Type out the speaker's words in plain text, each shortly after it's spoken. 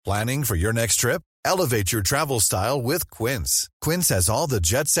Planning for your next trip? Elevate your travel style with Quince. Quince has all the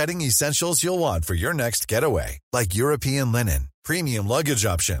jet-setting essentials you'll want for your next getaway, like European linen, premium luggage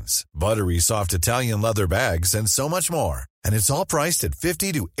options, buttery soft Italian leather bags, and so much more. And it's all priced at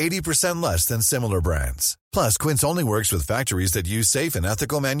 50 to 80% less than similar brands. Plus, Quince only works with factories that use safe and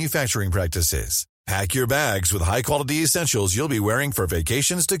ethical manufacturing practices. Pack your bags with high-quality essentials you'll be wearing for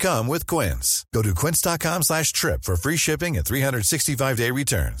vacations to come with Quince. Go to quince.com/trip for free shipping and 365-day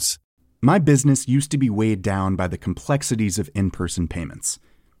returns. My business used to be weighed down by the complexities of in-person payments.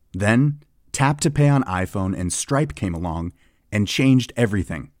 Then, Tap to Pay on iPhone and Stripe came along and changed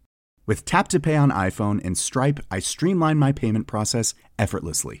everything. With Tap to Pay on iPhone and Stripe, I streamlined my payment process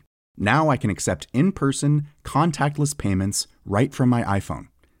effortlessly. Now I can accept in-person, contactless payments right from my iPhone.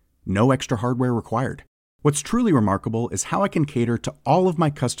 No extra hardware required. What's truly remarkable is how I can cater to all of my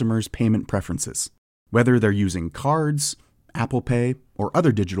customers' payment preferences. Whether they're using cards, Apple Pay, or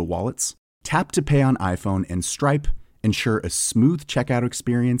other digital wallets, Tap to Pay on iPhone and Stripe ensure a smooth checkout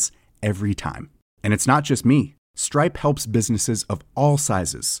experience every time. And it's not just me. Stripe helps businesses of all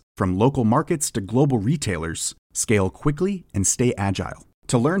sizes, from local markets to global retailers, scale quickly and stay agile.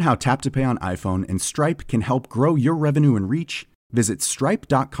 To learn how Tap to Pay on iPhone and Stripe can help grow your revenue and reach, visit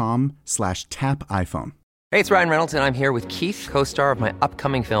stripe.com/tapiphone. Hey, it's Ryan Reynolds, and I'm here with Keith, co-star of my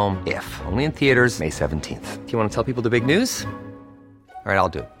upcoming film, If, only in theaters May 17th. Do you want to tell people the big news? All right,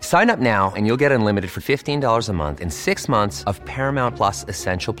 I'll do it. Sign up now and you'll get unlimited for $15 a month and 6 months of Paramount Plus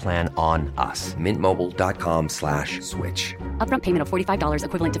Essential Plan on us. Mintmobile.com/switch. Upfront payment of $45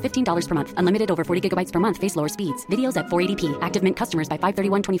 equivalent to $15 per month. Unlimited over 40 gigabytes per month. Face lower speeds. Videos at 480p. Active Mint customers by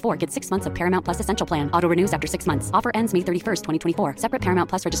 531.24 get 6 months of Paramount Plus Essential Plan. Auto renews after 6 months. Offer ends May 31st, 2024. Separate Paramount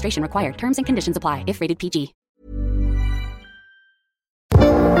Plus registration required. Terms and conditions apply if rated PG.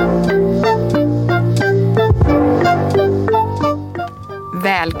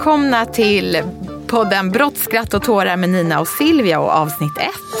 Välkomna till podden Brott, skratt och tårar med Nina och Silvia och avsnitt 1.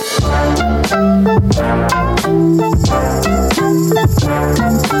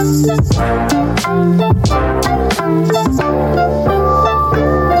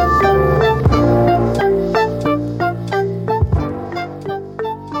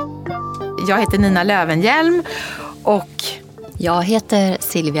 Jag heter Nina Lövenhjelm och jag heter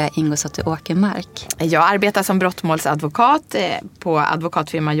Silvia Ingosdotter Åkermark. Jag arbetar som brottmålsadvokat på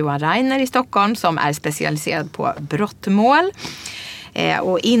advokatfirma Johan Reiner i Stockholm som är specialiserad på brottmål.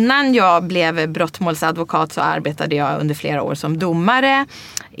 Och innan jag blev brottmålsadvokat så arbetade jag under flera år som domare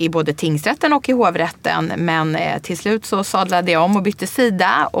i både tingsrätten och i hovrätten. Men till slut så sadlade jag om och bytte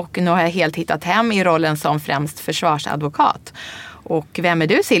sida och nu har jag helt hittat hem i rollen som främst försvarsadvokat. Och vem är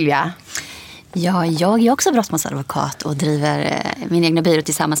du, Silvia? Ja, jag är också brottmålsadvokat och driver min egna byrå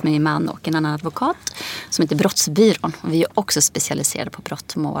tillsammans med min man och en annan advokat som heter Brottsbyrån. Och vi är också specialiserade på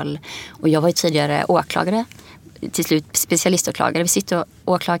brottmål. Och jag var ju tidigare åklagare, till slut specialiståklagare. Vi sitter i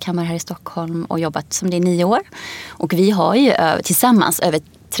åklagarkammare här i Stockholm och jobbat som det är 9 år. Och vi har ju tillsammans över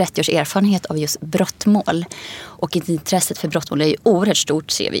 30 års erfarenhet av just brottmål. Och intresset för brottmål är ju oerhört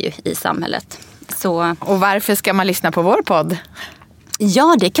stort, ser vi ju i samhället. Så... Och varför ska man lyssna på vår podd?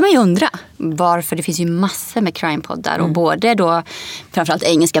 Ja, det kan man ju undra. Varför det finns ju massor med crime-poddar. Och både då framförallt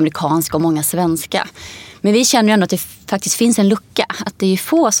engelska, amerikanska och många svenska. Men vi känner ju ändå att det faktiskt finns en lucka. Att det är ju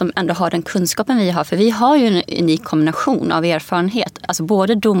få som ändå har den kunskapen vi har. För vi har ju en unik kombination av erfarenhet. Alltså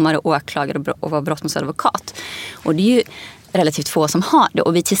både domare, åklagare och vara brottmålsadvokat. Och det är ju relativt få som har det.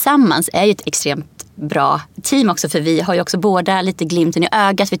 Och vi tillsammans är ju ett extremt bra team också, för vi har ju också båda lite glimten i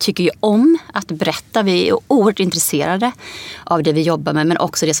ögat. Vi tycker ju om att berätta. Vi är oerhört intresserade av det vi jobbar med, men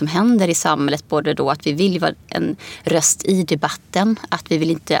också det som händer i samhället. Både då att vi vill vara en röst i debatten, att vi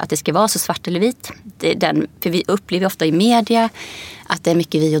vill inte att det ska vara så svart eller vitt. För vi upplever ofta i media att det är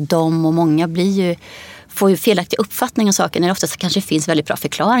mycket vi och dem, och många får ju felaktiga uppfattningar om saker när det oftast kanske finns väldigt bra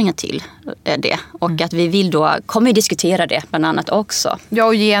förklaringar till det. Och att vi vill då, kommer vi diskutera det bland annat också. Ja,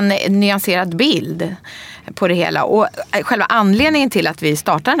 och ge en nyanserad bild på det hela. Och själva anledningen till att vi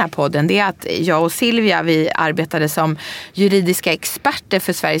startar den här podden, det är att jag och Silvia, vi arbetade som juridiska experter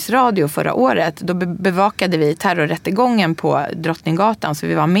för Sveriges Radio förra året. Då bevakade vi terrorrättegången på Drottninggatan, så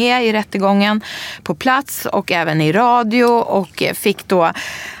vi var med i rättegången på plats och även i radio och fick då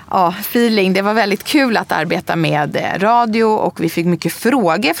feeling. Det var väldigt kul att arbeta med radio och vi fick mycket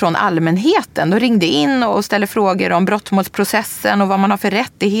frågor från allmänheten. De ringde in och ställde frågor om brottmålsprocessen och vad man har för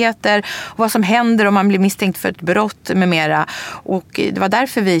rättigheter och vad som händer om man blir misstänkt för ett brott med mera. Och det var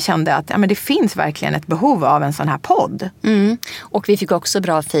därför vi kände att det finns verkligen ett behov av en sån här podd. Och vi fick också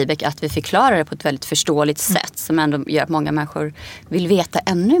bra feedback att vi förklarar det på ett väldigt förståeligt sätt som ändå gör att många människor vill veta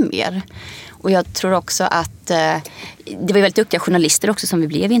ännu mer. Och jag tror också att det var väldigt duktiga journalister också som vi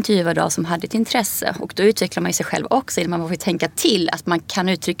blev intervjuade av som hade ett intresse. Och då utvecklar man ju sig själv också. Man får tänka till att man kan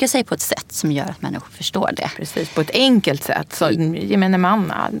uttrycka sig på ett sätt som gör att människor förstår det. Precis, på ett enkelt sätt. Så gemene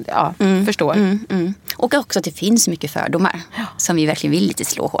man förstår. Och också att det finns mycket fördomar som vi verkligen vill lite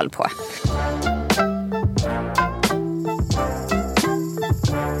slå hål på.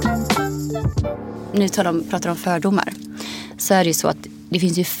 Nu pratar om fördomar. Så är det ju så att det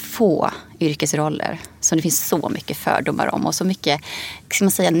finns ju få yrkesroller som det finns så mycket fördomar om och så mycket, ska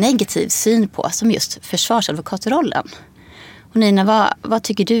man säga, negativ syn på som just försvarsadvokatrollen. Och Nina, vad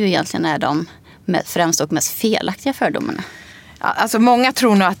tycker du egentligen är de främst och mest felaktiga fördomarna? Alltså många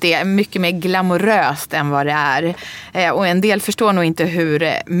tror nog att det är mycket mer glamoröst än vad det är. Och en del förstår nog inte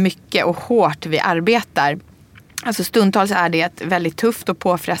hur mycket och hårt vi arbetar. Alltså stundtals är det väldigt tufft och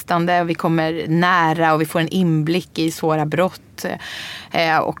påfrestande och vi kommer nära och vi får en inblick i svåra brott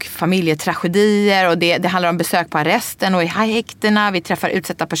och familjetragedier och det handlar om besök på arresten och i häktena. Vi träffar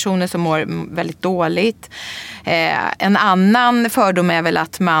utsatta personer som mår väldigt dåligt. En annan fördom är väl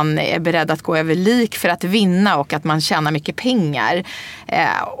att man är beredd att gå över lik för att vinna och att man tjänar mycket pengar.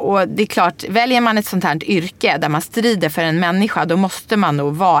 Och det är klart, väljer man ett sånt här yrke där man strider för en människa, då måste man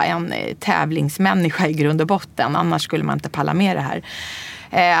nog vara en tävlingsmänniska i grund och botten. Annars skulle man inte palla med det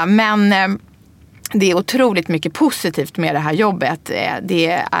här. Men det är otroligt mycket positivt med det här jobbet.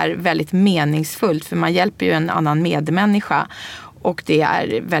 Det är väldigt meningsfullt för man hjälper ju en annan medmänniska. Och det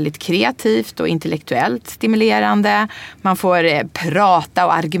är väldigt kreativt och intellektuellt stimulerande. Man får prata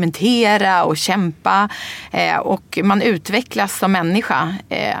och argumentera och kämpa. Och man utvecklas som människa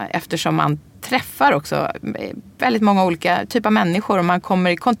eftersom man träffar också väldigt många olika typer av människor. Och man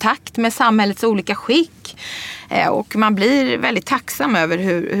kommer i kontakt med samhällets olika skick. Och man blir väldigt tacksam över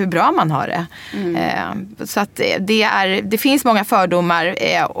hur bra man har det. Så att det finns många fördomar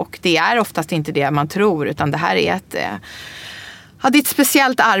och det är oftast inte det man tror. Utan det här är det är ett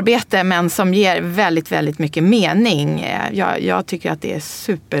speciellt arbete men som ger väldigt, väldigt mycket mening. Jag tycker att det är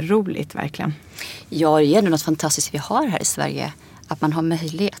superroligt verkligen. Ja, det är ändå något fantastiskt vi har här i Sverige. Att man har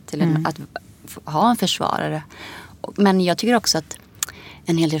möjlighet till att ha en försvarare. Men jag tycker också att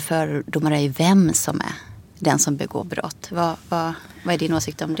en hel del fördomar är vem som är den som begår brott. Vad är din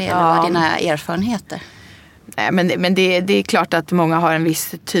åsikt om det? Eller vad är dina erfarenheter? Men det är klart att många har en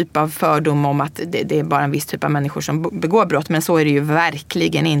viss typ av fördom om att det är bara en viss typ av människor som begår brott. Men så är det ju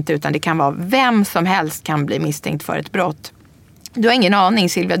verkligen inte. Utan det kan vara vem som helst kan bli misstänkt för ett brott. Du har ingen aning,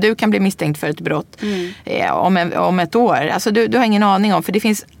 Silvia. Du kan bli misstänkt för ett brott om ett år. Alltså du har ingen aning om. För det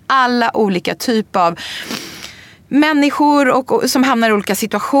finns alla olika typer av människor som hamnar i olika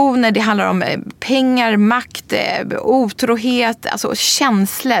situationer. Det handlar om pengar, makt, otrohet, alltså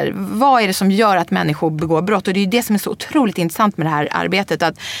känslor. Vad är det som gör att människor begår brott? Och det är ju det som är så otroligt intressant med det här arbetet.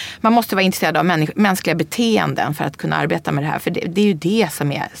 Att man måste vara intresserad av mänskliga beteenden för att kunna arbeta med det här. För det är ju det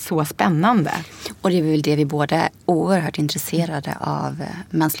som är så spännande. Och det är väl det vi båda är oerhört intresserade av,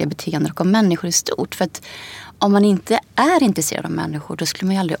 mänskliga beteenden och om människor i stort. För att om man inte är intresserad av människor, då skulle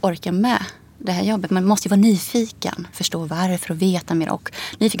man ju aldrig orka med det här jobbet. Man måste ju vara nyfiken, förstå varför och veta mer och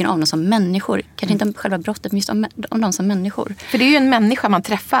nyfiken om dem som människor. Kanske inte om själva brottet, men just om dem som människor. För det är ju en människa man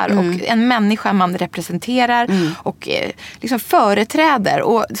träffar och en människa man representerar och liksom företräder.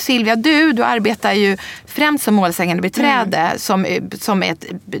 Och Silvia, du arbetar ju främst som målsägande beträde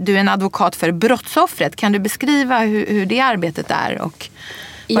du är en advokat för brottsoffret. Kan du beskriva hur det arbetet är och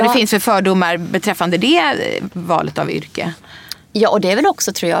vad det finns för fördomar beträffande det valet av yrke? Ja, och det är väl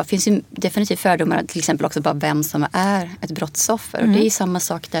också, tror jag, finns ju definitivt fördomar, till exempel också bara vem som är ett brottsoffer. Och det är samma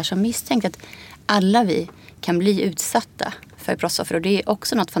sak där som misstänkt, att alla vi kan bli utsatta för brottsoffer. Och det är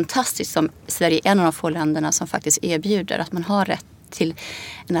också något fantastiskt som Sverige är en av de få länderna som faktiskt erbjuder, att man har rätt till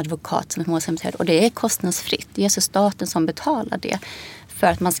en advokat som är målsägande. Och det är kostnadsfritt. Det är alltså staten som betalar det. För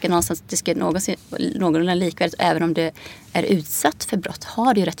att man ska någonstans, det ska någorlunda likvärdigt, även om det är utsatt för brott,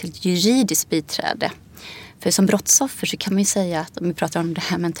 har det ju rätt till ett juridiskt biträde. För som brottsoffer så kan man ju säga att om vi pratar om det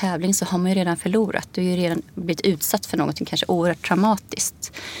här med en tävling så har man ju redan förlorat. Du har ju redan blivit utsatt för något kanske oerhört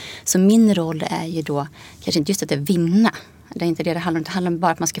traumatiskt. Så min roll är ju då kanske inte just att vinna. Det är inte det handlar om. Det handlar bara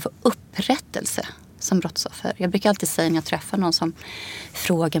om att man ska få upprättelse som brottsoffer. Jag brukar alltid säga när jag träffar någon som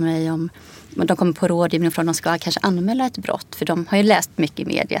frågar mig om de kommer på rådgivning från att de ska kanske anmäla ett brott. För de har ju läst mycket i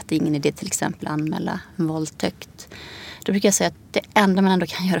media att det är ingen idé till exempel att anmäla en våldtäkt. Då brukar jag säga att det enda man ändå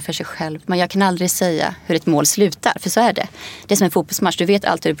kan göra för sig själv. Men jag kan aldrig säga hur ett mål slutar. För så är det. Det är som en fotbollsmatch. Du vet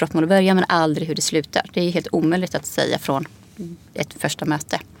alltid hur ett brottmål börjar men aldrig hur det slutar. Det är helt omöjligt att säga från ett första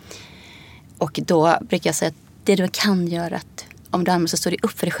möte. Och då brukar jag säga att det du kan göra, att om du anmäler så står det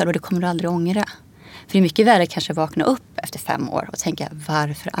upp för dig själv och det kommer du aldrig ångra. För det är mycket värre kanske vakna upp efter 5 år och tänka,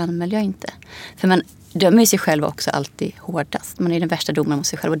 varför anmäler jag inte? För man dömer ju sig själv också alltid hårdast. Man är den värsta domaren mot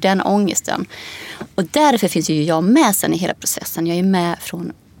sig själv och den ångesten. Och därför finns ju jag med sen i hela processen. Jag är med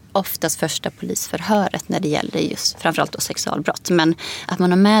från oftast första polisförhöret när det gäller just framförallt då sexualbrott. Men att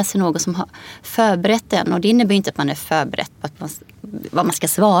man har med sig någon som har förberett den. Och det innebär inte att man är förberedd på vad man ska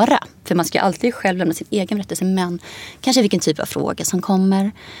svara. För man ska alltid själv lämna sin egen berättelse. Men kanske vilken typ av fråga som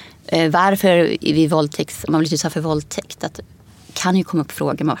kommer. Varför vid våldtäkt, om man blir utsatt för våldtäkt, att kan ju komma upp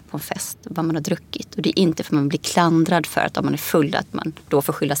frågor man varit på en fest, vad man har druckit. Och det är inte för att man blir klandrad för att om man är full att man då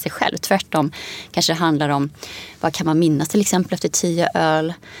får skylla sig själv. Tvärtom kanske det handlar om vad kan man minnas till exempel efter 10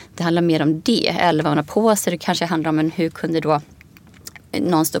 öl. Det handlar mer om det. Eller vad man har på sig. Det kanske handlar om hur kunde då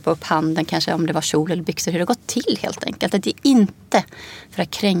någon stoppa upp handen, kanske om det var kjol eller byxor. Hur det har gått till helt enkelt. Att det är inte för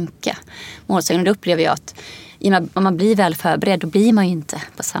att kränka målsäganden. Då upplever jag att om man blir väl förberedd, då blir man ju inte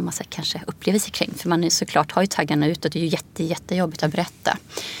på samma sätt kanske upplever sig kränkt. För man är såklart har ju taggarna ut och det är ju jättejobbigt att berätta.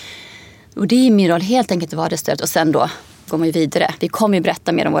 Och det är min roll helt enkelt att vara det stödet. Och sen då går man ju vidare. Vi kommer ju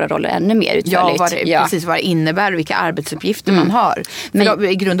berätta mer om våra roller ännu mer utförligt. Precis vad det innebär och vilka arbetsuppgifter man har. Men då,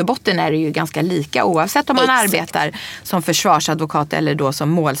 i grund och botten är det ju ganska lika oavsett om man arbetar som försvarsadvokat eller då som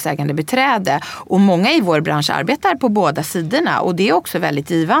målsägande beträde. Och många i vår bransch arbetar på båda sidorna och det är också väldigt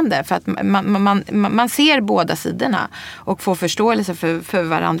givande för att man ser båda sidorna och får förståelse för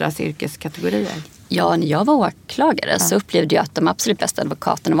varandras yrkeskategorier. Ja, när jag var åklagare så upplevde jag att de absolut bästa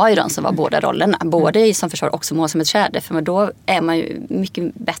advokaterna var ju de som var båda rollerna. Både som försvar och som målsägandebiträde. För då är man ju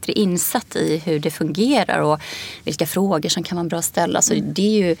mycket bättre insatt i hur det fungerar och vilka frågor som kan man bra ställa. Så det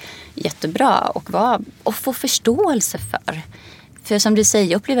är ju jättebra och få förståelse för. För som du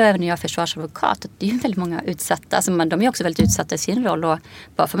säger, jag upplever även när jag är försvarsadvokat att det är ju väldigt många utsatta. Alltså de är också väldigt utsatta i sin roll. Och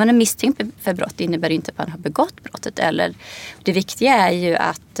bara för man är misstänkt för brott innebär det inte att man har begått brottet. Eller, det viktiga är ju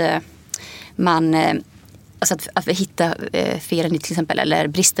att alltså att hitta felen till exempel eller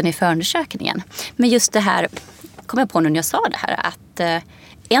bristen i förundersökningen. Men just det här kom jag på nu när jag sa det här att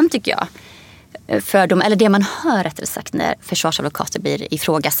tycker jag för dem, eller det man hör rättare sagt när försvarsadvokater blir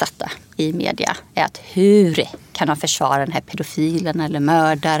ifrågasatta i media är att hur kan man försvara den här pedofilen eller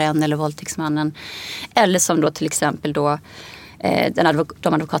mördaren eller våldtäktsmannen eller som då till exempel då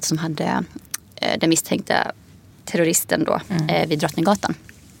de advokater som hade den misstänkta terroristen då vid Drottninggatan.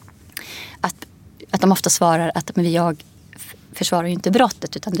 Att de ofta svarar att men jag försvarar ju inte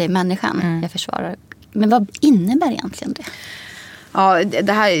brottet utan det är människan jag försvarar. Men vad innebär egentligen det? Ja,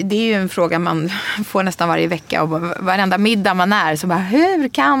 det är ju en fråga man får nästan varje vecka och varenda middag man är så bara, hur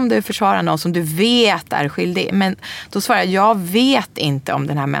kan du försvara någon som du vet är skyldig? Men då svarar jag vet inte om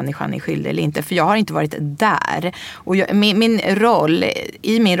den här människan är skyldig eller inte för jag har inte varit där. Och i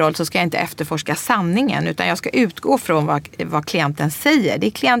min roll så ska jag inte efterforska sanningen utan jag ska utgå från vad klienten säger. Det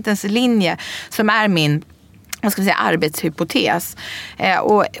är klientens linje som är min arbetshypotes.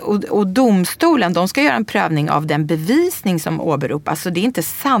 Och domstolen, de ska göra en prövning av den bevisning som åberopas. Så det är inte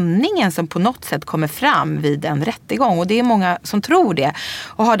sanningen som på något sätt kommer fram vid en rättegång. Och det är många som tror det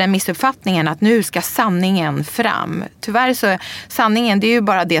och har den missuppfattningen att nu ska sanningen fram. Tyvärr så sanningen, det är ju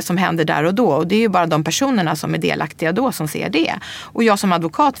bara det som händer där och då. Och det är ju bara de personerna som är delaktiga då som ser det. Och jag som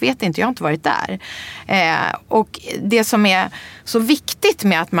advokat vet inte, jag har inte varit där. Och det som är så viktigt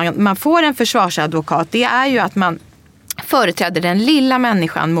med att man får en försvarsadvokat, det är ju att man företräder den lilla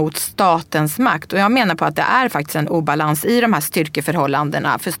människan mot statens makt. Och jag menar på att det är faktiskt en obalans i de här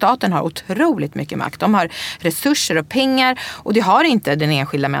styrkeförhållandena. För staten har otroligt mycket makt. De har resurser och pengar och det har inte den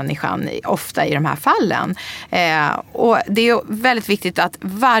enskilda människan ofta i de här fallen. Och det är väldigt viktigt att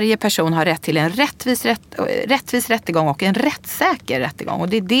varje person har rätt till en rättvis rättegång och en rättssäker rättegång. Och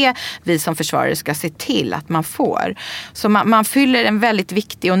det är det vi som försvarare ska se till att man får. Så man fyller en väldigt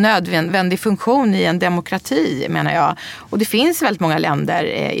viktig och nödvändig funktion i en demokrati, menar jag. Och det finns väldigt många länder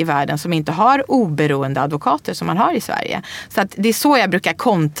i världen som inte har oberoende advokater som man har i Sverige. Så att det är så jag brukar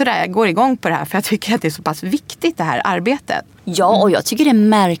kontra, jag går igång på det här för jag tycker att det är så pass viktigt det här arbetet. Ja, och jag tycker det är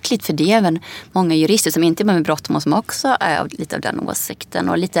märkligt för det är även många jurister som inte är med brottmål som också är lite av den åsikten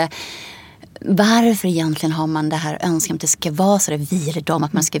och lite varför egentligen har man det här önskan att det ska vara så det vilar dem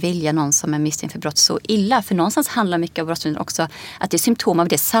att man ska vilja någon som är misstänkt för brott så illa. För någonstans handlar mycket av brottsligheten också att det är symptom av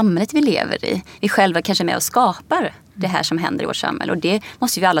det samhället vi lever i. Vi själva kanske är med och skapar det här som händer i vårt samhälle och det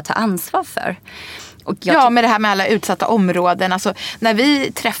måste vi alla ta ansvar för. Med det här med alla utsatta områden. Alltså, när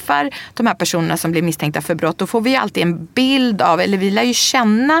vi träffar de här personerna som blir misstänkta för brott då får vi alltid en bild av, eller vi lär ju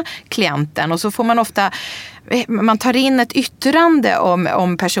känna klienten och så får man ofta man tar in ett yttrande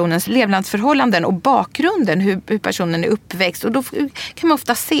om personens levnadsförhållanden och bakgrunden, hur personen är uppväxt. Och då kan man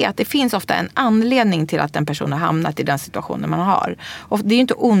ofta se att det finns ofta en anledning till att en person har hamnat i den situationen man har. Och det är ju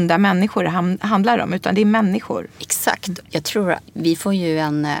inte onda människor det handlar om, utan det är människor. Exakt. Jag tror att vi får ju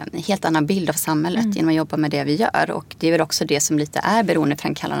en helt annan bild av samhället genom att jobba med det vi gör. Och det är väl också det som lite är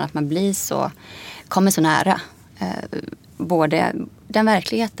beroendeframkallande, att man kommer så nära. Både den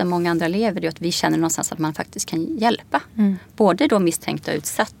verkligheten många andra lever i, att vi känner någonstans att man faktiskt kan hjälpa. Både då misstänkta och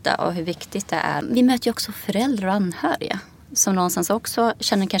utsatta, och hur viktigt det är. Vi möter ju också föräldrar och anhöriga som någonstans också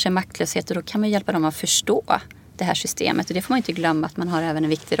känner kanske maktlöshet, och då kan man hjälpa dem att förstå det här systemet. Och det får man inte glömma, att man har även en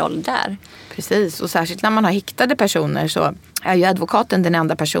viktig roll där. Precis, och särskilt när man har häktade personer så är ju advokaten den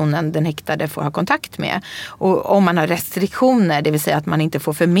enda personen den häktade får ha kontakt med. Och om man har restriktioner, det vill säga att man inte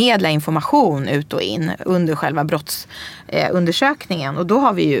får förmedla information ut och in under själva brottsundersökningen. Och då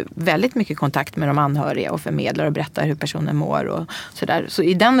har vi ju väldigt mycket kontakt med de anhöriga och förmedlar och berättar hur personen mår och sådär. Så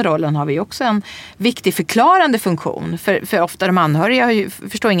i den rollen har vi också en viktig förklarande funktion. För ofta de anhöriga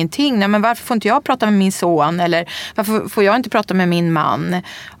förstår ingenting. Nej, men varför får inte jag prata med min son? Eller varför får jag inte prata med min man?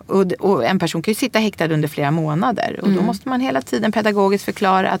 Och en person kan ju sitta häktad under flera månader. Och då måste man hela tiden pedagogiskt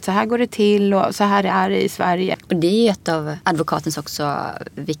förklara att så här går det till och så här är det i Sverige. Och det är ett av advokatens också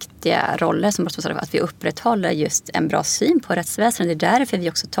viktiga roller som brottmålsadvokat, att vi upprätthåller just en bra syn på rättsväsendet. Det är därför vi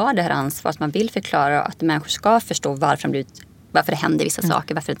också tar det här ansvaret, att man vill förklara att människor ska förstå varför det händer vissa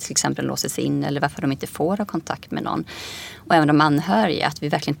saker, varför det till exempel låses in eller varför de inte får ha kontakt med någon. Och även de anhöriga, att vi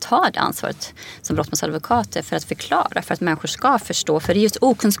verkligen tar det ansvaret som brottmålsadvokater för att förklara, för att människor ska förstå. För det är just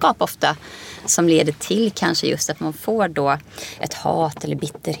okunskap ofta som leder till kanske just att man får då ett hat eller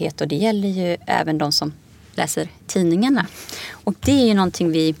bitterhet, och det gäller ju även de som läser tidningarna. Och det är ju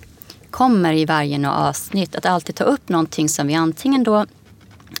någonting vi kommer i varje avsnitt, att alltid ta upp någonting som vi antingen då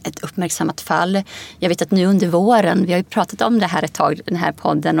ett uppmärksammat fall. Jag vet att nu under våren, vi har ju pratat om det här ett tag, den här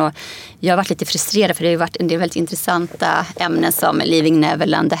podden, och jag har varit lite frustrerad för det har ju varit en del väldigt intressanta ämnen som Leaving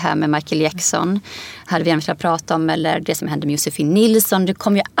Neverland, det här med Michael Jackson hade vi gärna velat prata om, eller det som hände med Josefin Nilsson. Det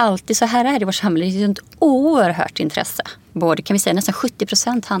kommer ju alltid, så här är det i vårt samhälle, det är ett oerhört intresse. Både kan vi säga nästan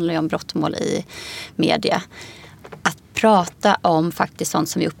 70% handlar ju om brottmål i media. Att prata om faktiskt sånt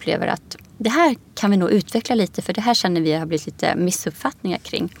som vi upplever att det här kan vi nog utveckla lite, för det här känner vi har blivit lite missuppfattningar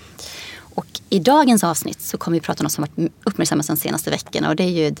kring. Och i dagens avsnitt så kommer vi prata om något som varit uppmärksammat de senaste veckorna, och det är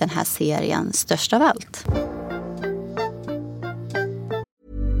ju den här serien Störst av allt.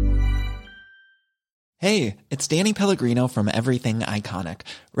 Hey, it's Danny Pellegrino from Everything Iconic.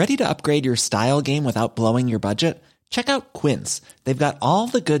 Ready to upgrade your style game without blowing your budget? Check out Quince. They've got all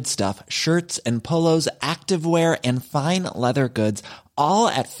the good stuff, shirts and polos, activewear and fine leather goods, all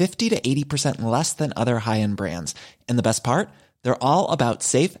at 50 to 80% less than other high-end brands. And the best part? They're all about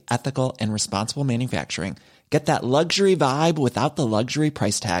safe, ethical, and responsible manufacturing. Get that luxury vibe without the luxury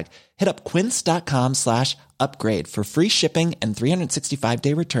price tag. Hit up quince.com/upgrade for free shipping and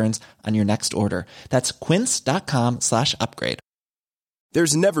 365-day returns on your next order. That's quince.com/upgrade.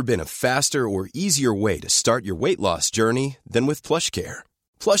 There's never been a faster or easier way to start your weight loss journey than with PlushCare.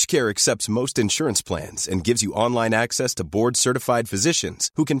 PlushCare accepts most insurance plans and gives you online access to board-certified physicians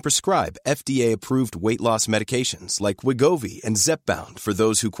who can prescribe FDA-approved weight loss medications like Wegovy and Zepbound for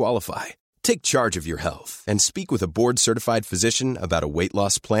those who qualify. Take charge of your health and speak with a board-certified physician about a weight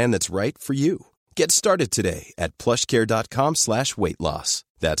loss plan that's right for you. Get started today at plushcare.com/weightloss.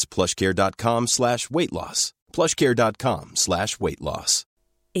 That's plushcare.com/weightloss. plushcare.com/weightloss.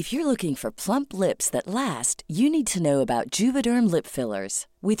 If you're looking for plump lips that last, you need to know about Juvederm lip fillers.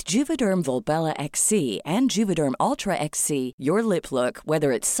 With Juvederm Volbella XC and Juvederm Ultra XC, your lip look,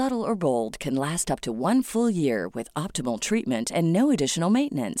 whether it's subtle or bold, can last up to 1 full year with optimal treatment and no additional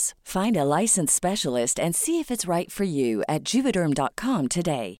maintenance. Find a licensed specialist and see if it's right for you at Juvederm.com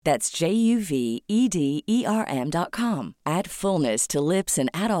today. That's JUVEDERM.com. Add fullness to lips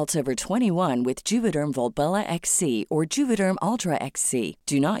in adults over 21 with Juvederm Volbella XC or Juvederm Ultra XC.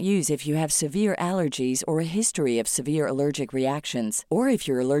 Do not use if you have severe allergies or a history of severe allergic reactions, or if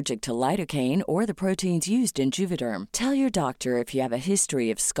you're allergic to lidocaine or the proteins used in Juvederm. Tell your doctor if you have a history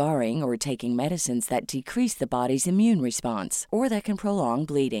of scarring or taking medicines that decrease the body's immune response or that can prolong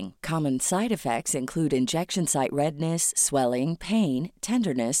bleeding. Common side effects include injection site redness, swelling, pain,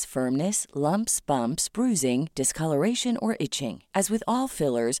 tenderness, firmness, lumps, bumps, bruising, discoloration, or itching. As with all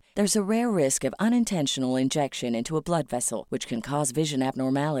fillers, there's a rare risk of unintentional injection into a blood vessel, which can cause vision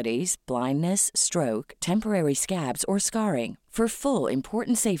abnormalities, blindness, stroke, temporary scabs, or scarring. For full,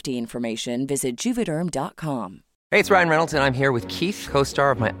 important safety information, visit Juvederm.com. Hey, it's Ryan Reynolds, and I'm here with Keith,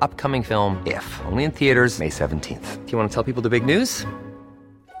 co-star of my upcoming film, If, only in theaters May 17th. Do you want to tell people the big news?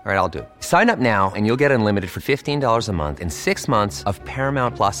 All right, I'll do it. Sign up now and you'll get unlimited for $15 a month and 6 months of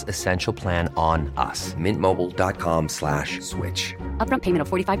Paramount Plus Essential Plan on us. MintMobile.com/switch. Upfront payment of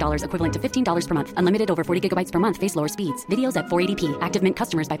 $45 equivalent to $15 per month. Unlimited over 40 gigabytes per month. Face lower speeds. Videos at 480p. Active Mint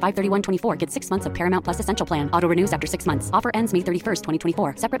customers by 531.24 get 6 months of Paramount Plus Essential Plan. Auto renews after 6 months. Offer ends May 31st,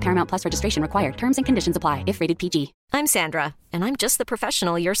 2024. Separate Paramount Plus registration required. Terms and conditions apply if rated PG. I'm Sandra, and I'm just the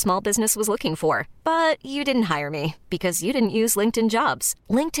professional your small business was looking for. But you didn't hire me because you didn't use LinkedIn Jobs.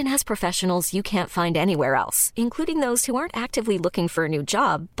 LinkedIn has professionals you can't find anywhere else, including those who aren't actively looking for a new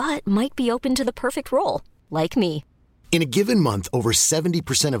job, but might be open to the perfect role, like me. In a given month, over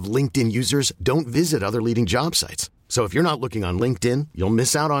 70% of LinkedIn users don't visit other leading job sites. So if you're not looking on LinkedIn, you'll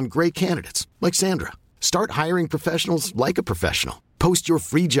miss out on great candidates like Sandra. Start hiring professionals like a professional. Post your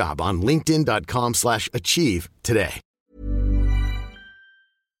free job on linkedin.com/achieve today.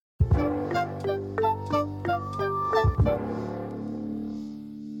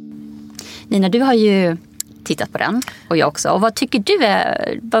 Nina, du har ju tittat på den och jag också. Och vad tycker du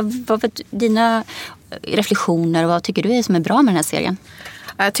är vad dina reflektioner och vad tycker du är som är bra med den här serien?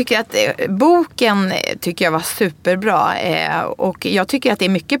 Jag tycker att boken tycker jag var superbra och jag tycker att det är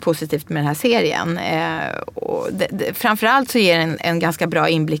mycket positivt med den här serien. Och framförallt så ger den en ganska bra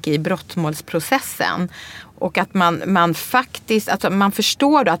inblick i brottmålsprocessen. Och att man faktiskt, alltså man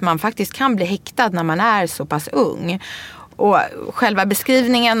förstår då att man faktiskt kan bli häktad när man är så pass ung. Och själva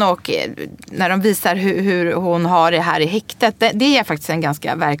beskrivningen och när de visar hur hon har det här i häktet, det är faktiskt en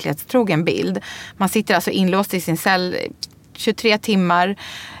ganska verklighetstrogen bild. Man sitter alltså inlåst i sin cell 23 timmar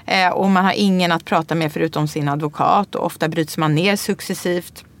och man har ingen att prata med förutom sin advokat. Och ofta bryts man ner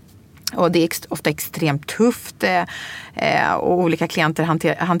successivt. Och det är ofta extremt tufft och olika klienter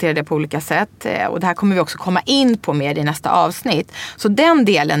hanterar det på olika sätt. Och det här kommer vi också komma in på mer i nästa avsnitt. Så den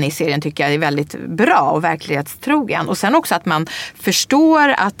delen i serien tycker jag är väldigt bra och verklighetstrogen. Och sen också att man förstår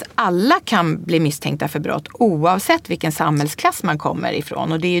att alla kan bli misstänkta för brott oavsett vilken samhällsklass man kommer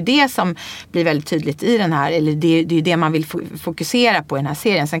ifrån. Och det är ju det som blir väldigt tydligt i den här, eller det är ju det man vill fokusera på i den här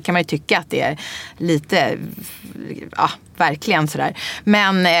serien. Sen kan man ju tycka att det är lite, ja, verkligen sådär.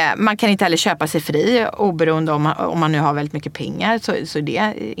 Men man kan inte heller köpa sig fri oberoende om man nu har väldigt mycket pengar. Så det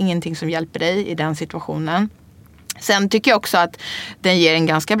är ingenting som hjälper dig i den situationen. Sen tycker jag också att den ger en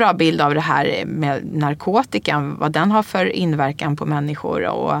ganska bra bild av det här med narkotikan. Vad den har för inverkan på människor.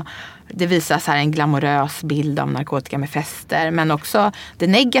 Och det visas här en glamorös bild av narkotika med fester. Men också det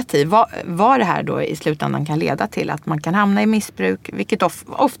negativa. Vad det här då i slutändan kan leda till. Att man kan hamna i missbruk. Vilket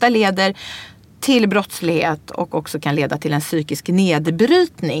ofta leder till brottslighet och också kan leda till en psykisk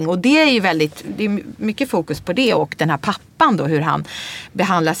nedbrytning. Och det är ju det är mycket fokus på det. Och den här pappan då, hur han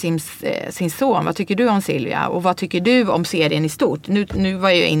behandlar sin son. Vad tycker du om Silvia? Och vad tycker du om serien i stort? Nu var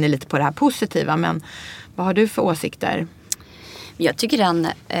jag inne lite på det här positiva, men vad har du för åsikter? Jag tycker den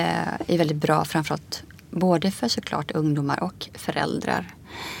är väldigt bra, framförallt både för såklart ungdomar och föräldrar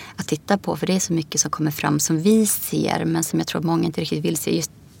att titta på. För det är så mycket som kommer fram som vi ser, men som jag tror många inte riktigt vill se.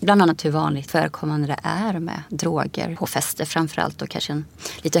 Just bland annat hur vanligt förekommande det är med droger på fester, framförallt och kanske en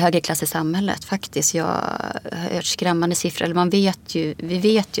lite högre klass i samhället. Faktiskt, jag har hört skrämmande siffror, eller vi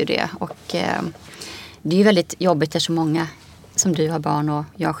vet ju det. Och det är ju väldigt jobbigt eftersom många som du har barn och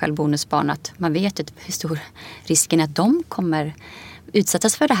jag själv bonusbarn, att man vet ju hur stor risken är att de kommer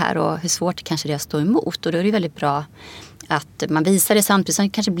utsättas för det här och hur svårt kanske det är att stå emot. Och då är det väldigt bra att man visar det samtidigt som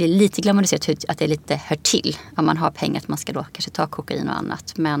det kanske blir lite glamoriserat, att det lite hör till. Om man har pengar att man ska då kanske ta kokain och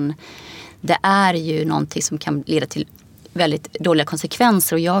annat. Men det är ju någonting som kan leda till väldigt dåliga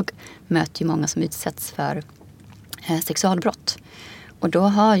konsekvenser. Och jag möter ju många som utsätts för sexualbrott. Och då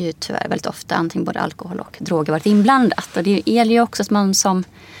har ju tyvärr väldigt ofta antingen både alkohol och droger varit inblandat. Och det gäller ju också att man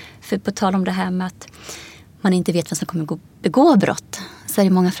för på tal om det här med att man inte vet vem som kommer begå brott, så är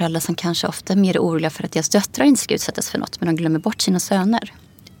det många föräldrar som kanske ofta är mer oroliga för att deras döttrar inte ska utsättas för något, men de glömmer bort sina söner.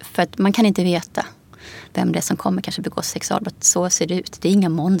 För att man kan inte veta vem det är som kommer kanske begå sexualbrott. Så ser det ut. Det är inga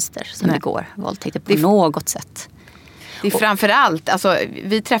monster som begår våldtäkter på något sätt. Det är framförallt, alltså,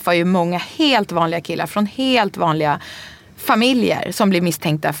 vi träffar ju många helt vanliga killar från helt vanliga familjer som blir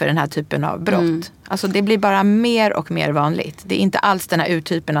misstänkta för den här typen av brott. Alltså det blir bara mer och mer vanligt. Det är inte alls den här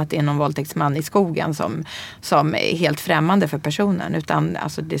urtypen att det är någon våldtäktsman i skogen som är helt främmande för personen. Utan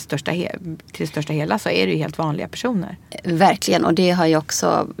alltså till det största hela så är det ju helt vanliga personer. Verkligen, och det har ju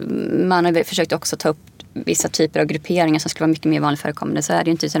också, man har försökt också ta upp vissa typer av grupperingar som skulle vara mycket mer vanligt förekommande. Så är det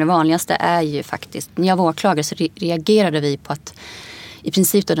ju inte, utan det vanligaste är ju faktiskt, när jag var åklagare så reagerade vi på att i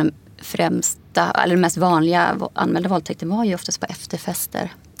princip då den främsta, eller den mest vanliga anmälda våldtäkten var ju oftast på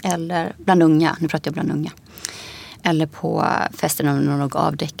efterfester eller bland unga, nu pratar jag bland unga, eller på fester när någon låg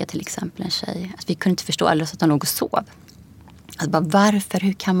avdäckad, till exempel en tjej. Att vi kunde inte förstå, eller så att de låg och sov. Alltså bara varför,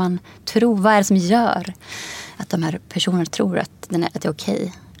 hur kan man tro, vad är det som gör att de här personerna tror att det är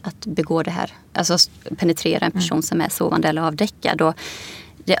okej att begå det här? Alltså penetrera en person som är sovande eller avdäckad. Och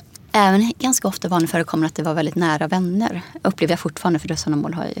det även ganska ofta var det förekommande att det var väldigt nära vänner. Upplever jag fortfarande, för sådana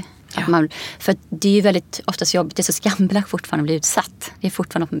mål har ju. Ja. För det är ju väldigt oftast jobbigt, det är så skambelagt fortfarande att bli utsatt. Det är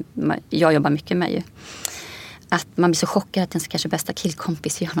fortfarande jag jobbar mycket med ju. Att man blir så chockad att ens kanske bästa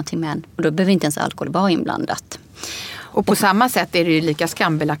killkompis gör någonting med en. Och då behöver inte ens alkohol vara inblandat. Och på samma sätt är det ju lika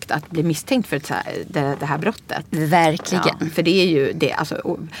skambelagt att bli misstänkt för det här brottet. Verkligen. Ja, för det är ju det,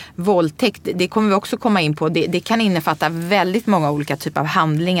 alltså, våldtäkt, det kommer vi också komma in på. Det kan innefatta väldigt många olika typer av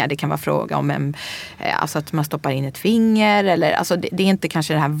handlingar. Det kan vara fråga om alltså att man stoppar in ett finger. Eller, alltså, det är inte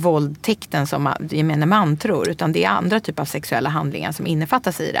kanske den här våldtäkten som gemene man tror. Utan det är andra typer av sexuella handlingar som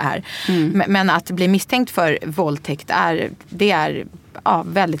innefattas i det här. Men att bli misstänkt för våldtäkt det är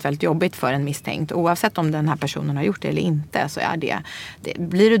väldigt, väldigt jobbigt för en misstänkt. Oavsett om den här personen har gjort det eller inte, så är det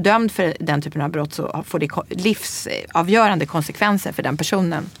blir du dömd för den typen av brott, så får det livsavgörande konsekvenser för den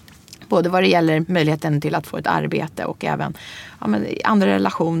personen. Både vad det gäller möjligheten till att få ett arbete och även andra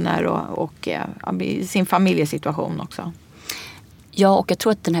relationer och i sin familjesituation också. Ja, och jag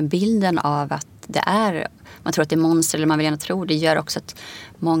tror att den här bilden av att man tror att det är monster, eller man vill gärna tro, det gör också att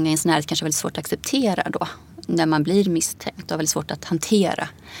många i en sån här kanske är väldigt svårt att acceptera då. När man blir misstänkt och väldigt svårt att hantera.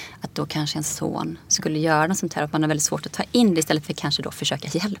 Att då kanske en son skulle göra något sånt här. Att man har väldigt svårt att ta in det istället för kanske då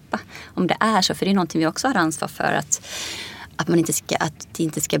försöka hjälpa. Om det är så. För det är någonting vi också har ansvar för. Att det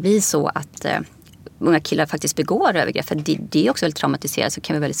inte ska bli så att många killar faktiskt begår övergrepp. För det är också väldigt traumatiserat, så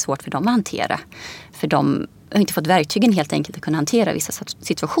kan det vara väldigt svårt för dem att hantera. För de har inte fått verktygen helt enkelt att kunna hantera vissa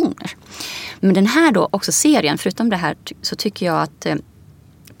situationer. Men den här då också serien, förutom det här, så tycker jag att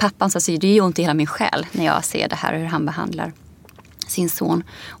pappan säger, det är ju ont i hela min själ när jag ser det här, hur han behandlar sin son.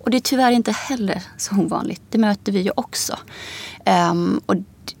 Och det är tyvärr inte heller så ovanligt. Det möter vi ju också. Och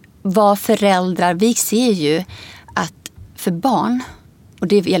vad föräldrar, vi ser ju att för barn, och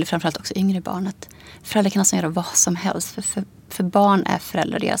det gäller framförallt också yngre barn, att föräldrar kan alltså göra vad som helst. För barn är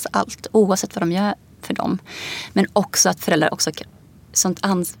föräldrar deras allt, oavsett vad de gör för dem. Men också att föräldrar också sånt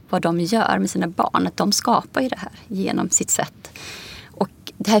ansvar de gör med sina barn, att de skapar ju det här genom sitt sätt. Och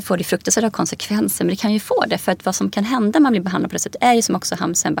det här får det fruktansvärda konsekvenser, men det kan ju få det, för att vad som kan hända när man blir behandlad på det sättet är ju som också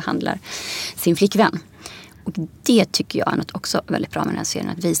han sen behandlar sin flickvän. Och det tycker jag är något också väldigt bra med den här serien,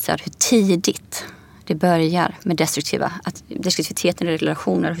 att visa hur tidigt det börjar med destruktiviteten i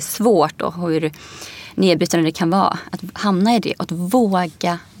relationer, och hur svårt och hur nedbrytande det kan vara att hamna i det och att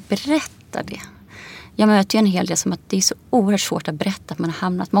våga berätta det. Jag möter ju en hel del som att det är så oerhört svårt att berätta att man har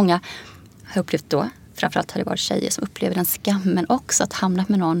hamnat. Många har upplevt då, framförallt har det varit tjejer som upplever den skammen också, att hamna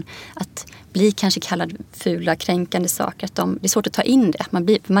med någon, att bli kanske kallad fula, kränkande saker. Att det är svårt att ta in det.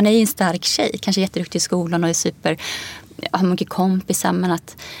 Man är ju en stark tjej, kanske jätteduktig i skolan och är har mycket kompisar, men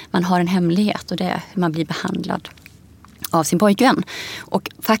att man har en hemlighet, och det är hur man blir behandlad av sin pojkvän.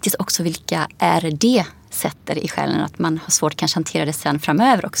 Och faktiskt också vilka är det sätter i själen, att man har svårt kanske hantera det sen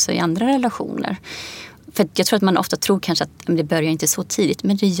framöver också i andra relationer. För jag tror att man ofta tror kanske att det börjar inte så tidigt,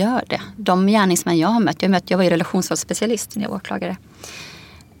 men det gör det. De gärningsmän jag har mött, jag var ju relationsvåldsspecialist när jag var åklagare.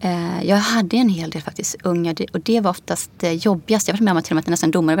 Jag hade en hel del faktiskt unga, och det var oftast det jobbigaste. Jag var med om till och med att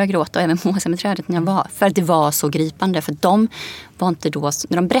nästan domare började gråta, och även målsägandebiträdet när jag var. För att det var så gripande, för de var inte då,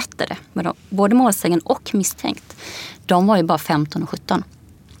 när de berättade, både målsäganden och misstänkt, de var ju bara 15 och 17.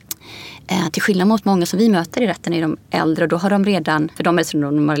 Till skillnad mot många som vi möter i rätten är de äldre, och då har de redan, för de är så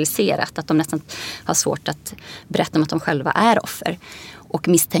normaliserat att de nästan har svårt att berätta om att de själva är offer. Och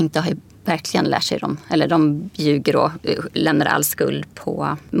misstänkta har ju verkligen lärt sig eller de ljuger och lämnar all skuld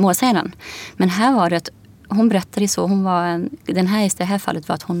på målsägaren. Men här var det att hon berättade så, det här fallet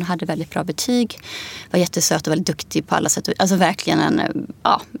var att hon hade väldigt bra betyg, var jättesöt och väldigt duktig på alla sätt. Alltså verkligen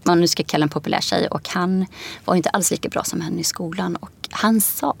man nu ska kalla en populär tjej, och han var inte alls lika bra som henne i skolan. Och han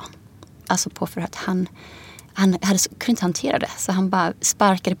sa, alltså för att han kunde inte hantera det. Så han bara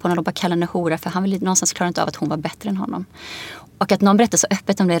sparkade på henne och bara kallade henne hora, för han ville någonstans klara inte av att hon var bättre än honom. Och att någon berättade så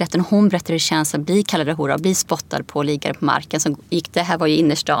öppet om det i rätten, och hon berättade hur det känns att bli kallad hora och bli spottad på och liggare på marken. Så det här var ju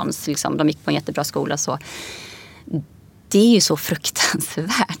innerstans, liksom, de gick på en jättebra skola. Så det är ju så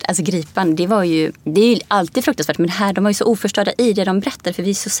fruktansvärt. Alltså gripande, det är ju alltid fruktansvärt, men de var ju så oförstörda i det de berättade, för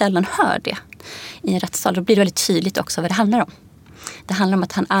vi så sällan hör det i en rättssal. Då blir det väldigt tydligt också vad det handlar om. Det handlar om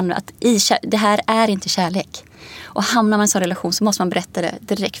att det här är inte kärlek. Och hamnar man i en sån relation så måste man berätta det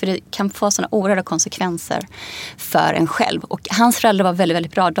direkt, för det kan få sådana oerhörda konsekvenser för en själv. Och hans föräldrar var väldigt,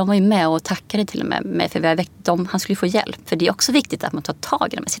 väldigt bra. De var ju med och tackade till och med mig för han skulle få hjälp. För det är också viktigt att man tar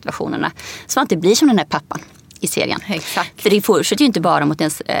tag i de här situationerna, så att det blir som den här pappan. i serien. Exakt. För det fortsätter ju inte bara mot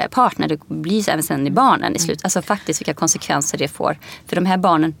ens partner, det blir även sen i barnen i slut. Alltså faktiskt vilka konsekvenser det får. För de här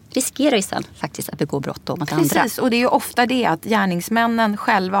barnen riskerar ju sen faktiskt att begå brott mot andra. Precis, och det är ju ofta det att gärningsmännen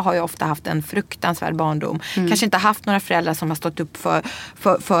själva har ju ofta haft en fruktansvärd barndom. Kanske inte haft några föräldrar som har stått upp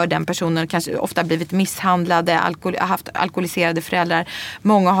för den personen. Kanske ofta blivit misshandlade, haft alkoholiserade föräldrar.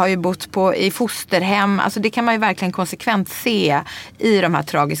 Många har ju bott i fosterhem. Alltså det kan man ju verkligen konsekvent se i de här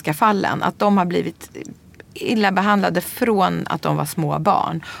tragiska fallen. Att de har blivit illa behandlade från att de var små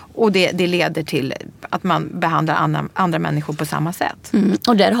barn. Och det leder till att man behandlar andra människor på samma sätt.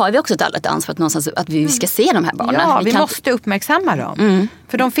 Och där har vi också ett ansvar att vi ska se de här barnen. Ja, vi måste uppmärksamma dem.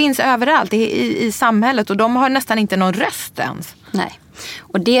 För de finns överallt i samhället och de har nästan inte någon röst ens. Nej.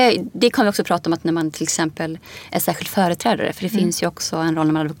 Och det kan vi också prata om att när man till exempel är särskild företrädare. För det finns ju också en roll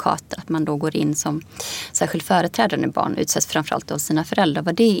när man är advokat att man då går in som särskild företrädare när barn utsätts framförallt av sina föräldrar.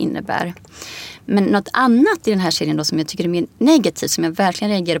 Vad det innebär. Men något annat i den här serien då som jag tycker är mer negativt, som jag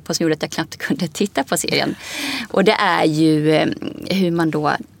verkligen reagerade på, som gjorde att jag knappt kunde titta på serien. Och det är ju hur man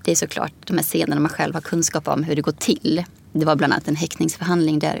då, det är såklart de här scenerna man själv har kunskap om hur det går till. Det var bland annat en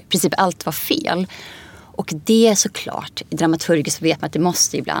häktningsförhandling där i princip allt var fel. Och det är såklart, i dramaturgiskt så vet man att det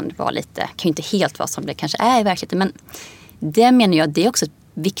måste ibland vara lite, kan ju inte helt vara som det kanske är i verkligheten. Men det menar jag, det är också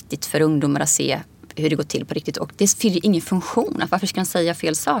viktigt för ungdomar att se hur det går till på riktigt. Och det fyller ingen funktion. Varför ska man säga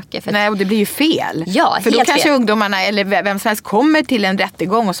fel saker? För nej, och det blir ju fel. Ja, för då kanske fel. Ungdomarna eller vem som helst kommer till en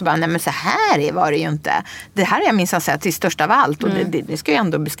rättegång och så bara, nej men så här var det ju inte. Det här är jag minst sett till största av allt. Och det ska ju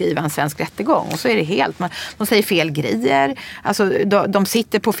ändå beskriva en svensk rättegång. Och så är det helt, de säger fel grejer. Alltså de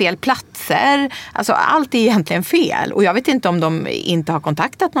sitter på fel platser. Alltså allt är egentligen fel. Och jag vet inte om de inte har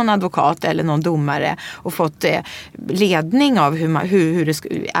kontaktat någon advokat eller någon domare och fått ledning av hur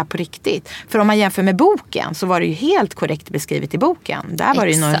det är på riktigt. För om man jämför med boken så var det ju helt korrekt beskrivet i boken. Där var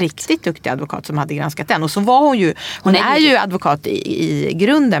det ju någon riktigt duktig advokat som hade granskat den. Och så var hon ju, hon är ju advokat i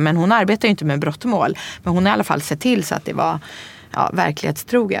grunden, men hon arbetar ju inte med brottmål. Men hon har i alla fall sett till så att det var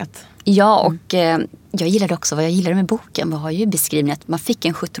verklighetstroget. Ja, och jag gillade också, vad jag gillade med boken var ju beskrivningen att man fick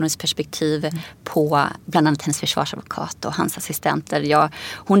en 17-årings perspektiv på bland annat hennes försvarsadvokat och hans assistenter.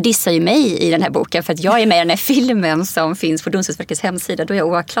 Hon dissar ju mig i den här boken för att jag är med i den här filmen som finns på Domstolsverkets hemsida. Då är jag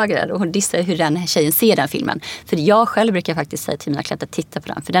åklagare och hon dissar hur den här tjejen ser den filmen. För jag själv brukar faktiskt säga till mina klienter att titta på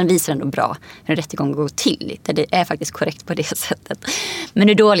den, för den visar ändå bra hur en rättegång går till. Det är faktiskt korrekt på det sättet. Men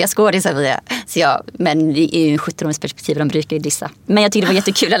hur dåliga skådisar vi är. Men det är ju en 17-årings perspektiv, de brukar ju dissa. Men jag tycker det var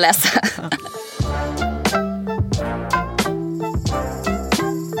jättekul att läsa.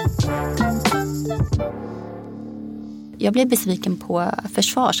 Jag blev besviken på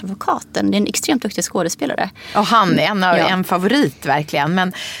försvarsadvokaten. Det är en extremt duktig skådespelare. Och han är en favorit verkligen.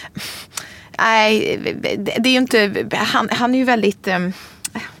 Men nej, det är ju inte... Han är ju väldigt...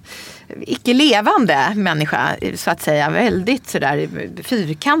 icke-levande människa så att säga, väldigt sådär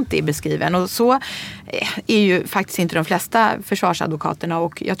fyrkantig beskriven, och så är ju faktiskt inte de flesta försvarsadvokaterna,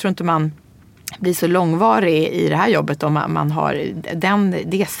 och jag tror inte man blir så långvarig i det här jobbet om man har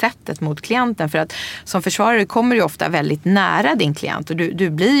det sättet mot klienten, för att som försvarare kommer du ofta väldigt nära din klient och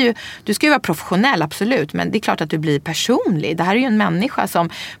du ska ju vara professionell, absolut, men det är klart att du blir personlig. Det här är ju en människa som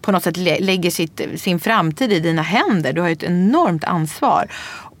på något sätt lägger sin framtid i dina händer. Du har ju ett enormt ansvar.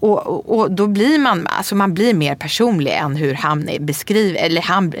 Och då blir man blir mer personlig än hur han beskriver, eller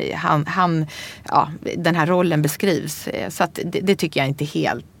den här rollen beskrivs. Så att det tycker jag inte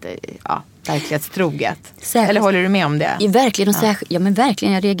helt verklighetstroget. Särskilt. Eller håller du med om det? Ja, verkligen. Ja, men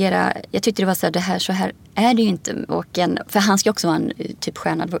verkligen. Jag reagerar. Jag tyckte det var så här är det ju inte. För han ska också vara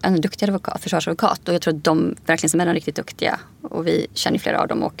en duktig advokat, försvarsadvokat. Och jag tror att de verkligen som är de riktigt duktiga, och vi känner flera av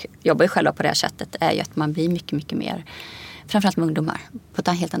dem och jobbar ju själva på det här sättet, är ju att man blir mycket, mycket mer, framförallt med ungdomar, på ett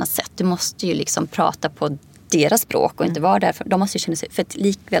helt annat sätt. Du måste ju liksom prata på deras språk och inte vara där. De måste ju känna sig, för att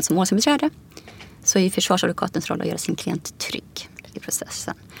likväl som målsägandebiträde så är ju försvarsadvokatens roll att göra sin klient trygg i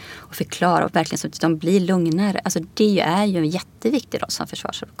processen. Och förklara och verkligen så att de blir lugnare. Alltså det är ju en jätteviktig roll som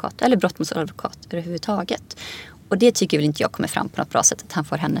försvarsadvokat eller brottmålsadvokat överhuvudtaget. Och det tycker väl inte jag kommer fram på något bra sätt, att han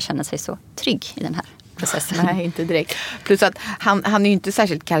får henne känna sig så trygg i den här processen. Nej, inte direkt. Plus att han är ju inte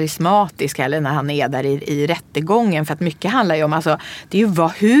särskilt karismatisk heller när han är där i rättegången, för att mycket handlar ju om, det är ju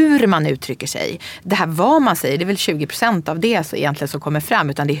hur man uttrycker sig. Det här vad man säger, det är väl 20% av det så egentligen som kommer fram,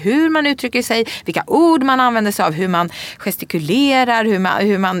 utan det är hur man uttrycker sig, vilka ord man använder sig av, hur man gestikulerar,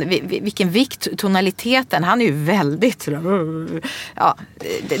 vilken vikt, tonaliteten. Han är ju väldigt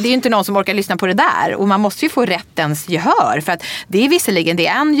det är ju inte någon som orkar lyssna på det där, och man måste ju få rättens gehör, för att det är visserligen, det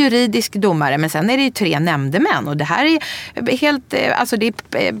är en juridisk domare, men sen är det ju 3 nämndemän, och det här är helt, det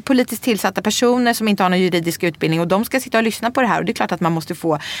är politiskt tillsatta personer som inte har någon juridisk utbildning, och de ska sitta och lyssna på det här, och det är klart att man måste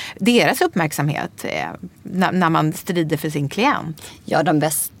få deras uppmärksamhet. när man strider för sin klient? Ja, de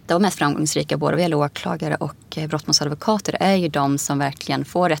bästa och mest framgångsrika både vad gäller åklagare och brottmålsadvokater är ju de som verkligen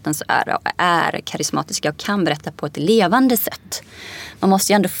får rättens ära och är karismatiska och kan berätta på ett levande sätt. Man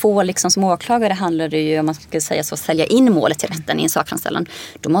måste ju ändå få, liksom som åklagare handlar det ju, om man ska säga så, sälja in målet till rätten i en sakframställan.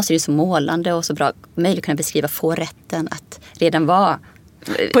 Då måste det ju så målande och så bra möjligt kunna beskriva, få rätten att redan vara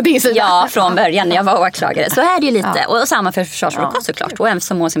på din sida. Ja, från början när jag var åklagare. Så är det ju lite. Och samma för försvarsadvokat såklart. Och även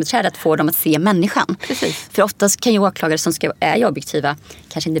som målsägandebiträde att få dem att se människan. Precis. För oftast kan ju åklagare som är objektiva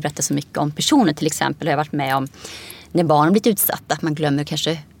kanske inte berätta så mycket om personer. Till exempel har jag varit med om när barn har blivit utsatta. Man glömmer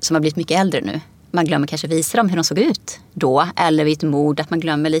kanske, som har blivit mycket äldre nu, man glömmer kanske visa dem hur de såg ut då. Eller vid ett mord, att man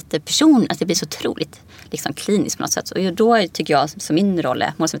glömmer lite person. Att det blir så otroligt liksom, kliniskt på något sätt. Och då tycker jag som min roll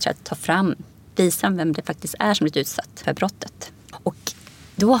är målsägandebiträde att ta fram, visa vem det faktiskt är som blivit utsatt för brottet. Och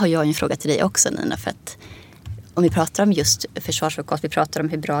då har jag en fråga till dig också, Nina, för att om vi pratar om just försvarsadvokat, vi pratar om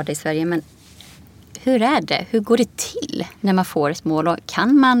hur bra det är i Sverige, men hur är det? Hur går det till när man får ett mål? Och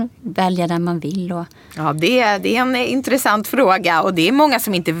kan man välja där man vill? Ja, det är en intressant fråga och det är många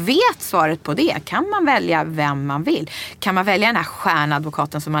som inte vet svaret på det. Kan man välja vem man vill? Kan man välja den här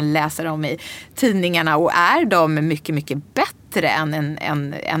stjärnadvokaten som man läser om i tidningarna och är de mycket, mycket bättre än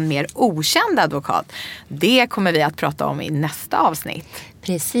en mer okänd advokat? Det kommer vi att prata om i nästa avsnitt.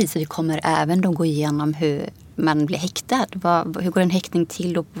 Precis, och vi kommer även då gå igenom hur man blir häktad. Hur går en häktning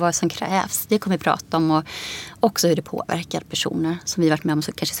till och vad som krävs? Det kommer vi prata om och också hur det påverkar personer som vi varit med om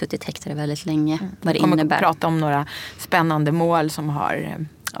som kanske suttit häktade väldigt länge. Vad det innebär. Vi kommer prata om några spännande mål som har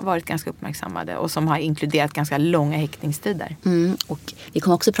varit ganska uppmärksammade och som har inkluderat ganska långa häktningstider. Och vi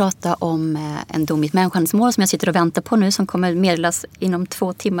kommer också prata om en dom i ett människohandelsmål som jag sitter och väntar på nu som kommer meddelas inom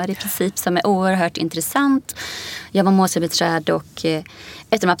 2 timmar i princip, som är oerhört intressant. Jag var målsägandebiträde och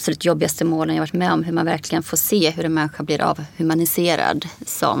ett av de absolut jobbigaste målen jag varit med om, hur man verkligen får se hur en människa blir avhumaniserad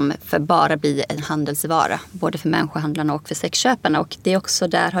som för bara bli en handelsvara, både för människohandlarna och för sexköparna. Och det är också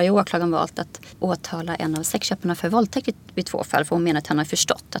där har ju åklagaren valt att åtala en av sexköparna för våldtäkt vid 2 fall, för hon menar att han har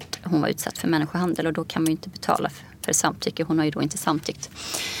förstått att hon var utsatt för människohandel och då kan man ju inte betala för samtycke. Hon har ju då inte samtyckt.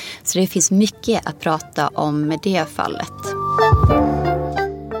 Så det finns mycket att prata om med det fallet.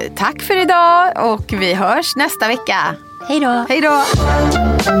 Tack för idag och vi hörs nästa vecka. Hej då! Hej då!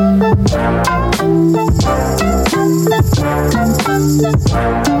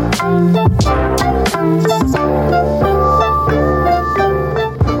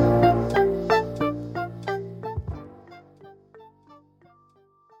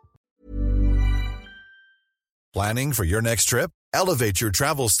 Planning for your next trip? Elevate your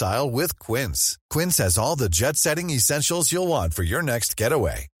travel style with Quince. Quince has all the jet-setting essentials you'll want for your next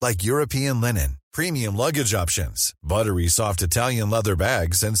getaway, like European linen, premium luggage options, buttery soft Italian leather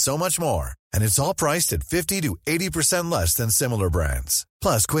bags, and so much more. And it's all priced at 50 to 80% less than similar brands.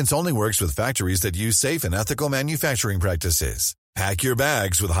 Plus, Quince only works with factories that use safe and ethical manufacturing practices. Pack your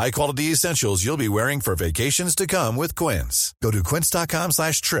bags with high-quality essentials you'll be wearing for vacations to come with Quince. Go to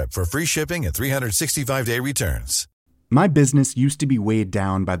quince.com/trip for free shipping and 365-day returns. My business used to be weighed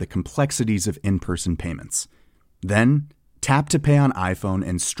down by the complexities of in-person payments. Then, Tap to Pay on iPhone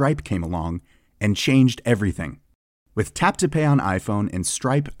and Stripe came along and changed everything. With Tap to Pay on iPhone and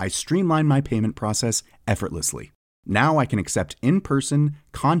Stripe, I streamlined my payment process effortlessly. Now I can accept in-person,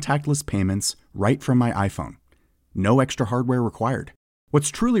 contactless payments right from my iPhone. No extra hardware required.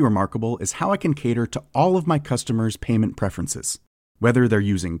 What's truly remarkable is how I can cater to all of my customers' payment preferences. Whether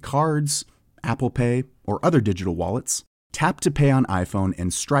they're using cards, Apple Pay, or other digital wallets, Tap to Pay on iPhone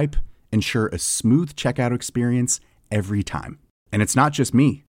and Stripe ensure a smooth checkout experience every time. And it's not just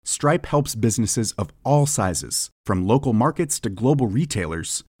me. Stripe helps businesses of all sizes, from local markets to global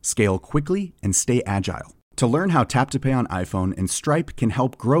retailers, scale quickly and stay agile. To learn how Tap to Pay on iPhone and Stripe can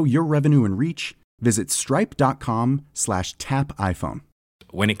help grow your revenue and reach, visit stripe.com/tapiphone.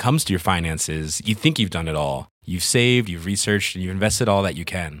 When it comes to your finances, you think you've done it all. You've saved, you've researched, and you've invested all that you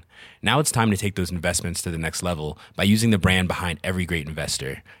can. Now it's time to take those investments to the next level by using the brand behind every great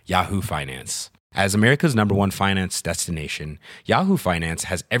investor, Yahoo Finance. As America's #1 finance destination, Yahoo Finance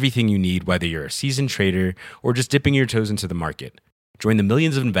has everything you need, whether you're a seasoned trader or just dipping your toes into the market. Join the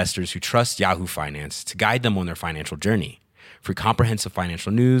millions of investors who trust Yahoo Finance to guide them on their financial journey. For comprehensive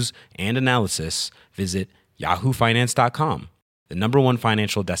financial news and analysis, visit yahoofinance.com, the #1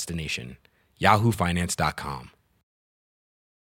 financial destination, yahoofinance.com.